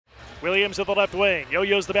Williams at the left wing.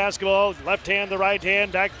 Yo-yos the basketball. Left hand, the right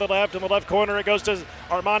hand. Back to the left. In the left corner, it goes to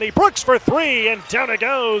Armoni Brooks for three. And down it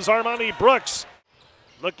goes. Armoni Brooks.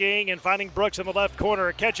 Looking and finding Brooks in the left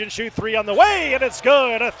corner. Catch and shoot three on the way. And it's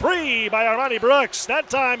good. A three by Armoni Brooks. That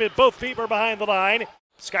time, both feet were behind the line.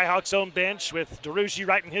 Skyhawks' own bench with DeRucci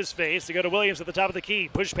right in his face. They go to Williams at the top of the key.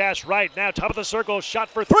 Push pass right. Now top of the circle. Shot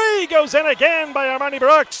for three. Goes in again by Armoni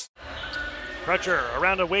Brooks. Crutcher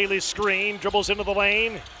around a Whaley screen. Dribbles into the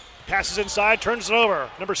lane. Passes inside. Turns it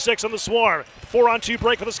over. Number 6 on the Swarm. 4-on-2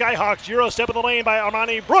 break for the Skyhawks. Euro step in the lane by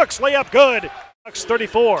Armoni Brooks. Layup good. Skyhawks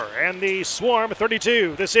 34 and the Swarm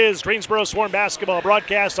 32. This is Greensboro Swarm basketball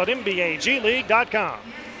broadcast on NBAGleague.com.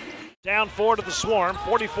 Down 4 to the Swarm,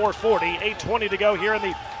 44-40, 8:20 to go here in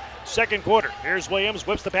the second quarter. Here's Williams,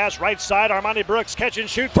 whips the pass right side. Armoni Brooks, catch and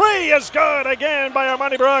shoot. Three is good again by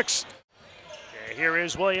Armoni Brooks. Okay, here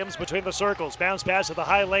is Williams between the circles. Bounce pass at the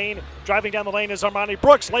high lane. Driving down the lane is Armoni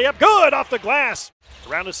Brooks. Layup good off the glass.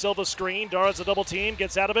 Around a Silva screen. Dara's a double team,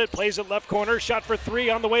 gets out of it, plays it left corner. Shot for three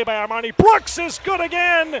on the way by Armoni Brooks is good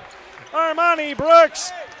again. Armoni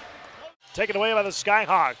Brooks. Taken away by the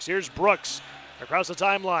Skyhawks. Here's Brooks across the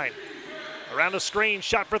timeline. Around a screen,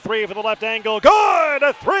 shot for three from the left angle. Good!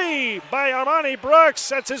 A three by Armoni Brooks.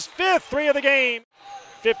 That's his 5th three of the game.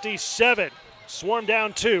 57. Swarm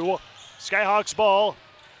down 2. Skyhawks ball.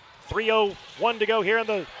 3:01 to go here in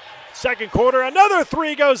the second quarter. Another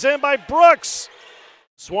three goes in by Brooks.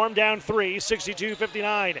 Swarm down 3,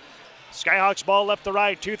 62-59. Skyhawks ball left to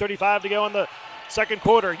right. 2:35 to go in the second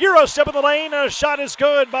quarter. Euro step in the lane. A shot is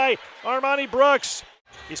good by Armoni Brooks.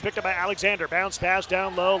 He's picked up by Alexander. Bounce pass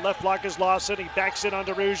down low. Left block is Lawson. He backs in on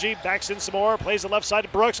DeRucci. Backs in some more. Plays the left side to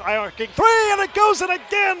Brooks. Arcing three, and it goes in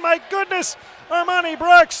again. My goodness. Armoni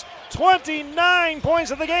Brooks, 29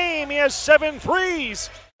 points in the game. He has 7 threes.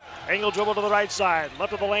 Angle dribble to the right side.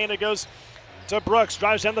 Left of the lane, it goes to Brooks.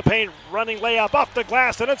 Drives down the paint. Running layup off the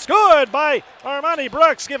glass, and it's good by Armoni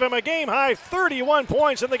Brooks. Give him a game-high 31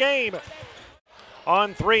 points in the game.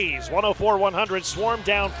 On threes, 104-100. Swarm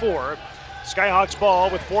down 4. Skyhawks ball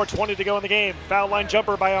with 4:20 to go in the game. Foul line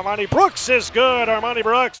jumper by Armoni Brooks is good. Armoni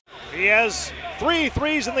Brooks. He has 3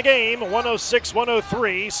 threes in the game.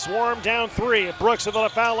 106-103. Swarm down 3. Brooks at the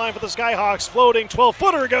foul line for the Skyhawks. Floating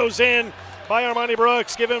 12-footer goes in by Armoni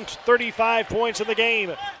Brooks. Give him 35 points in the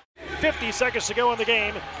game. 50 seconds to go in the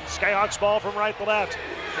game. Skyhawks ball from right to left.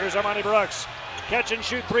 Here's Armoni Brooks. Catch and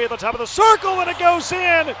shoot 3 at the top of the circle, and it goes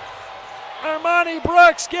in. Armoni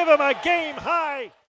Brooks, give him a game high